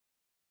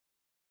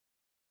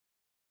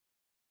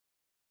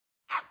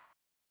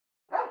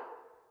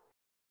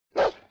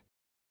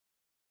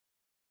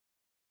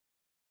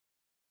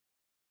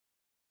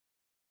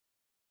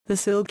The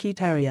Silky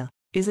Terrier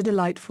is a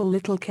delightful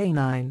little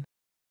canine.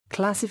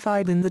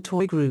 Classified in the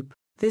toy group,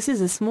 this is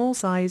a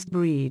small-sized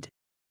breed.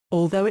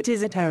 Although it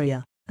is a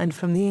terrier, and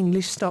from the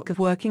English stock of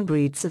working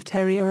breeds of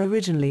terrier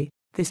originally,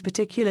 this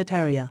particular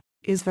terrier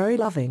is very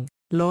loving,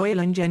 loyal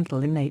and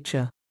gentle in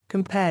nature,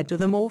 compared to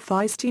the more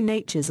feisty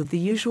natures of the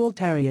usual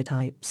terrier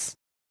types.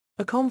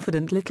 A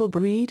confident little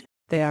breed,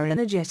 they are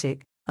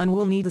energetic, and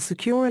will need a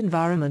secure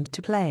environment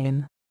to play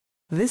in.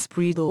 This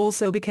breed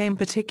also became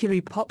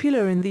particularly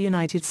popular in the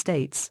United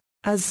States,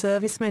 as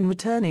servicemen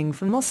returning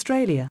from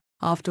Australia,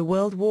 after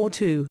World War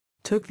II,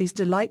 took these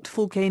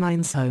delightful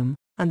canines home,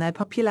 and their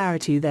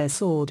popularity there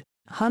soared.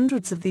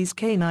 Hundreds of these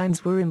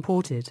canines were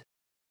imported.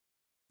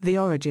 The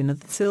origin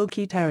of the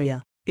Silky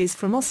Terrier is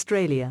from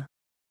Australia.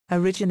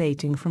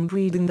 Originating from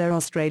breeding their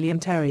Australian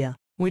Terrier,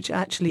 which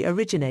actually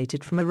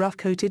originated from a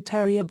rough-coated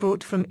terrier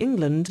brought from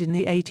England in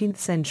the 18th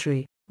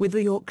century, with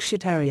the Yorkshire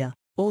Terrier,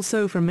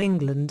 also from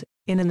England,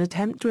 in an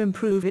attempt to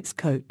improve its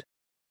coat.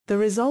 The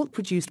result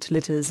produced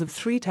litters of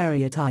 3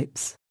 terrier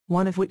types,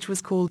 one of which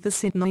was called the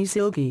Sydney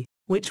Silky,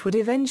 which would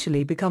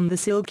eventually become the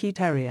Silky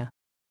Terrier.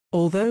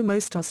 Although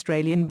most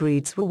Australian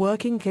breeds were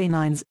working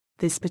canines,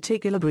 this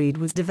particular breed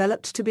was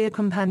developed to be a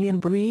companion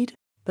breed,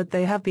 but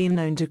they have been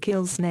known to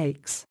kill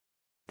snakes.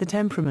 The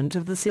temperament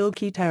of the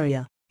Silky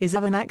Terrier is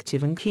of an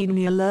active and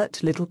keenly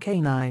alert little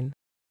canine.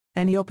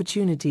 Any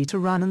opportunity to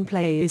run and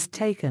play is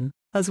taken,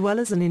 as well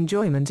as an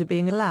enjoyment of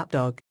being a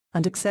lapdog,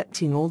 and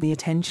accepting all the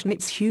attention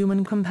its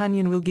human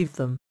companion will give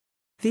them.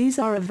 These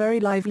are a very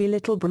lively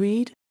little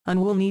breed,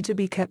 and will need to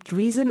be kept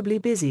reasonably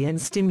busy and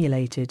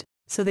stimulated,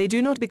 so they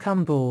do not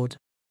become bored.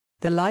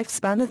 The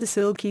lifespan of the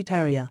Silky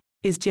Terrier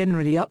is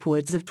generally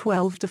upwards of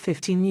 12 to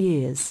 15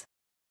 years.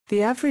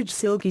 The average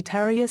Silky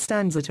Terrier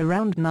stands at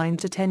around 9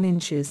 to 10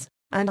 inches,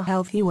 and a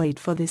healthy weight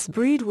for this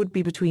breed would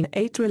be between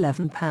 8 to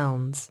 11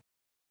 pounds.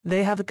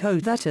 They have a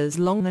coat that is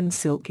long and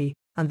silky,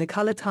 and the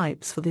color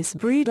types for this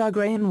breed are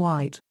grey and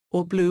white,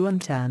 or blue and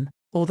tan.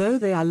 Although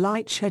they are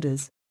light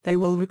shedders, they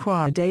will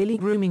require daily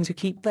grooming to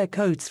keep their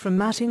coats from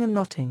matting and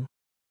knotting.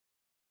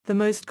 The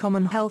most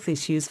common health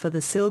issues for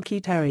the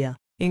Silky Terrier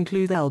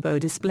include elbow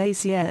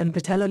dysplasia and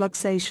patella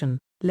luxation,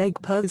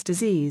 leg pose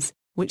disease,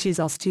 which is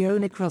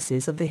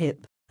osteonecrosis of the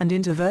hip, and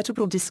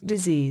intervertebral disc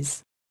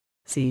disease,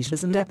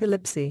 seizures and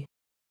epilepsy,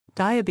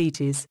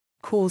 diabetes,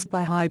 caused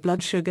by high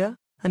blood sugar,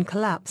 and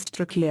collapsed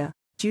trachea,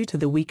 due to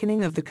the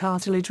weakening of the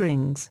cartilage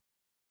rings.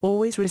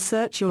 Always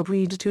research your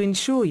breed to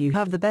ensure you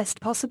have the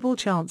best possible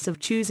chance of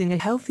choosing a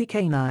healthy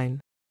canine.